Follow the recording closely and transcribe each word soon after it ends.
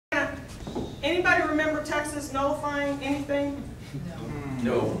Anybody remember Texas nullifying anything?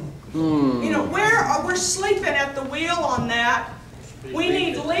 No. You know, we're sleeping at the wheel on that. We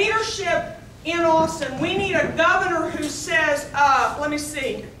need leadership in Austin. We need a governor who says, let me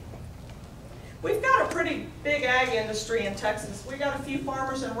see. We've got a pretty big ag industry in Texas. We've got a few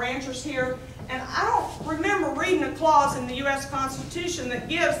farmers and ranchers here. And I don't remember reading a clause in the U.S. Constitution that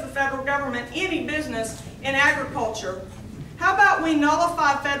gives the federal government any business in agriculture. How about we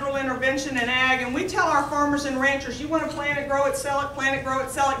nullify federal intervention in ag and we tell our farmers and ranchers, you want to plant it, grow it, sell it, plant it, grow it,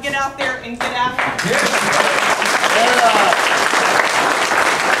 sell it, get out there and get after it.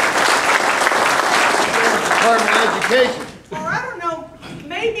 Department of Education. Or I don't know,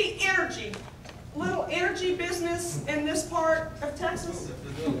 maybe energy. Little energy business in this part of Texas.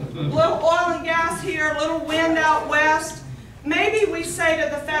 Little oil and gas here, little wind out west. Maybe we say to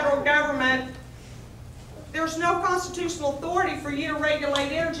the federal government, there's no constitutional authority for you to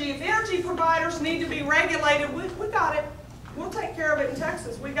regulate energy. If energy providers need to be regulated, we got it. We'll take care of it in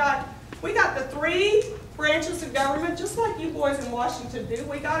Texas. We got the 3 branches of government, just like you boys in Washington do.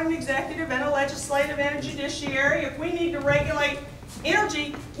 We got an executive and a legislative and a judiciary. If we need to regulate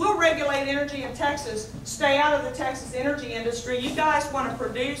energy, we'll regulate energy in Texas. Stay out of the Texas energy industry. You guys want to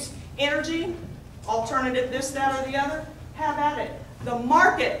produce energy, alternative this, that, or the other? Have at it. The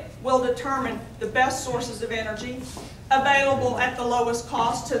market will determine the best sources of energy available at the lowest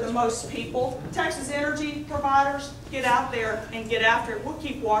cost to the most people. Texas energy providers, get out there and get after it. We'll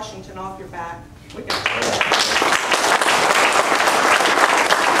keep Washington off your back. We got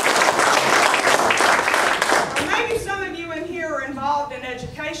Maybe some of you in here are involved in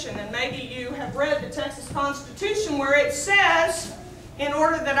education, and maybe you have read the Texas Constitution where it says, in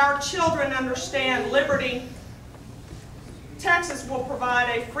order that our children understand liberty, Texas will provide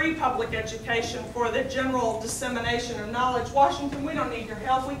a free public education for the general dissemination of knowledge. Washington, we don't need your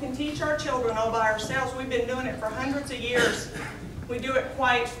help. We can teach our children all by ourselves. We've been doing it for hundreds of years. We do it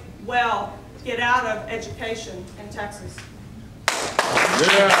quite well. Get out of education in Texas.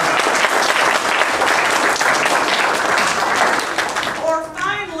 Yeah. Or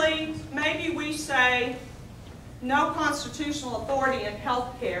finally, maybe we say no constitutional authority in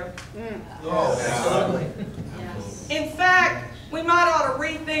health care. Oh, absolutely. In fact, we might ought to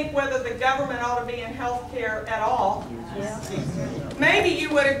rethink whether the government ought to be in health care at all. Maybe you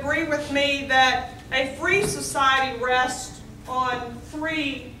would agree with me that a free society rests on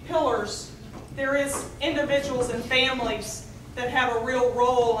 3 pillars. There is individuals and families that have a real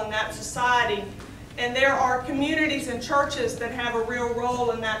role in that society. And there are communities and churches that have a real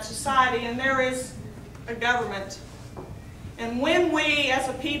role in that society. And there is a government. And when we as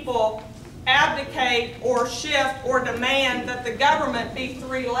a people abdicate or shift or demand that the government be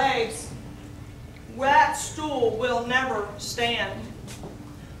 3 legs, that stool will never stand.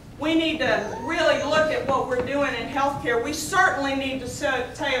 We need to really look at what we're doing in healthcare. We certainly need to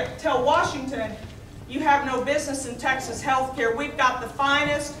tell Washington, you have no business in Texas healthcare. We've got the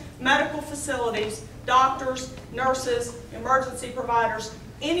finest medical facilities, doctors, nurses, emergency providers,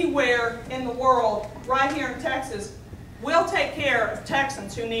 anywhere in the world, right here in Texas. We'll take care of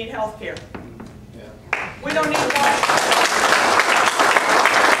Texans who need health care. Yeah. We don't need Washington.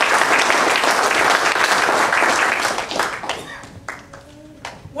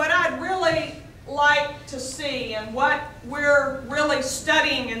 What I'd really like to see and what we're really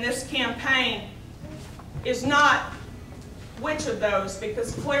studying in this campaign is not which of those,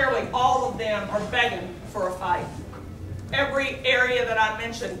 because clearly all of them are begging for a fight. Every area that I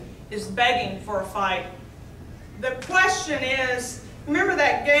mentioned is begging for a fight. The question is, remember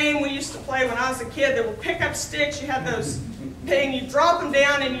that game we used to play when I was a kid? There were pickup sticks, you had those, and you drop them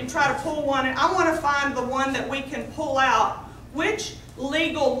down and you try to pull one, and I want to find the one that we can pull out. Which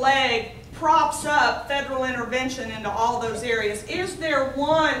legal leg props up federal intervention into all those areas? Is there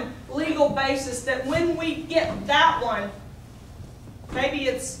one legal basis that when we get that one, maybe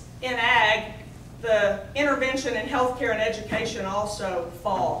it's in ag, the intervention in healthcare and education also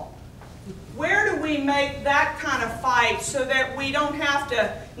fall? Where do we make that kind of fight so that we don't have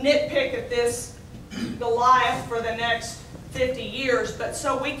to nitpick at this Goliath for the next 50 years, but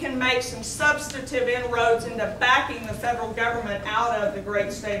so we can make some substantive inroads into backing the federal government out of the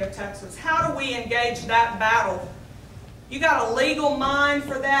great state of Texas? How do we engage that battle? You got a legal mind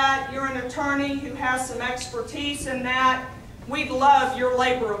for that. You're an attorney who has some expertise in that. We'd love your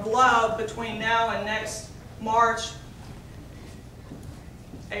labor of love between now and next March,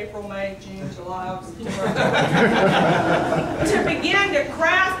 April, May, June, July, to begin to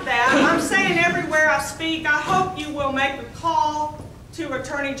craft that. I'm saying everywhere I speak, I hope you will make a call to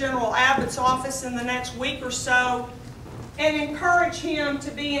Attorney General Abbott's office in the next week or so and encourage him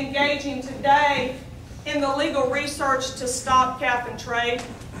to be engaging today in the legal research to stop cap and trade,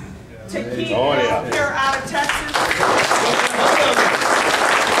 to keep health care out of Texas.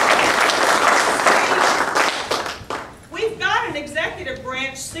 We've got an executive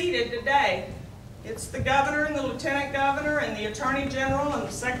branch seated today. It's the governor and the lieutenant governor and the attorney general and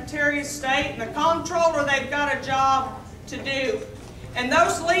the secretary of state and the comptroller. They've got a job to do. And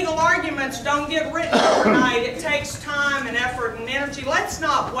those legal arguments don't get written overnight. It takes time and effort and energy. Let's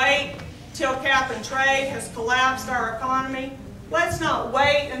not wait till cap and trade has collapsed our economy. Let's not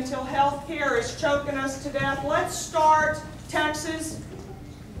wait until health care is choking us to death. Let's start, Texas,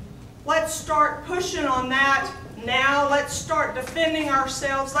 let's start pushing on that now. Let's start defending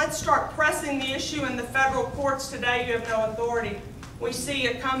ourselves. Let's start pressing the issue in the federal courts today. You have no authority. We see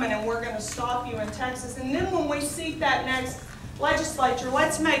it coming and we're going to stop you in Texas. And then when we seek that next legislature,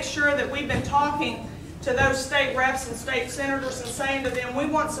 let's make sure that we've been talking to those state reps and state senators and saying to them, we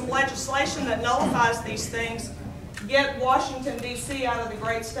want some legislation that nullifies these things. Get Washington, D.C. out of the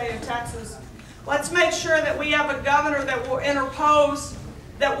great state of Texas. Let's make sure that we have a governor that will interpose,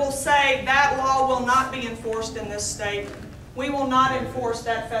 that will say that law will not be enforced in this state. We will not enforce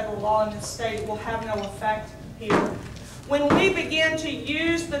that federal law in this state. It will have no effect here. When we begin to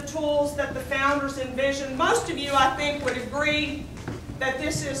use the tools that the founders envisioned, most of you, I think, would agree that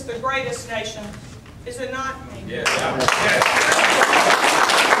this is the greatest nation. Is it not? Yes.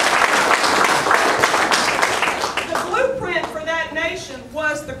 The blueprint for that nation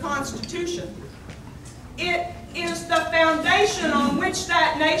was the Constitution. It is the foundation on which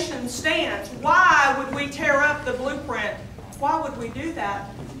that nation stands. Why would we tear up the blueprint? Why would we do that?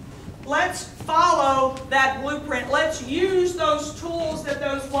 Let's follow that blueprint. Let's use those tools that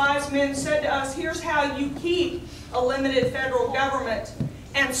those wise men said to us. Here's how you keep a limited federal government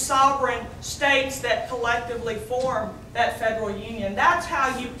and sovereign states that collectively form that federal union. That's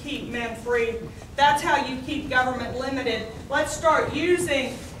how you keep men free. That's how you keep government limited. Let's start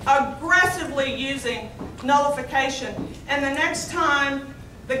using, aggressively using nullification. And the next time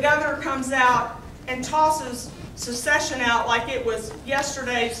the governor comes out and tosses secession out like it was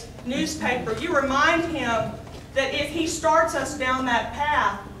yesterday's newspaper, you remind him that if he starts us down that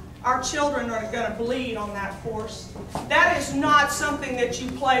path, our children are going to bleed on that course. That is not something that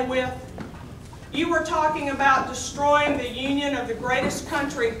you play with. You were talking about destroying the union of the greatest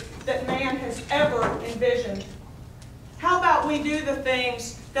country that man has ever envisioned. How about we do the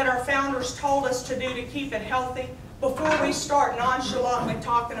things that our founders told us to do to keep it healthy before we start nonchalantly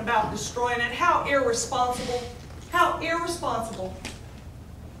talking about destroying it? How irresponsible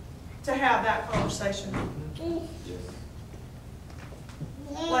to have that conversation.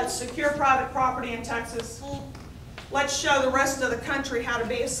 Let's secure private property in Texas. Let's show the rest of the country how to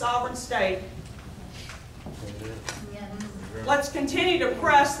be a sovereign state. Let's continue to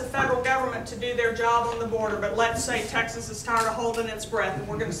press the federal government to do their job on the border, but let's say Texas is tired of holding its breath and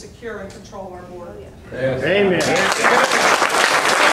we're going to secure and control our border. Amen.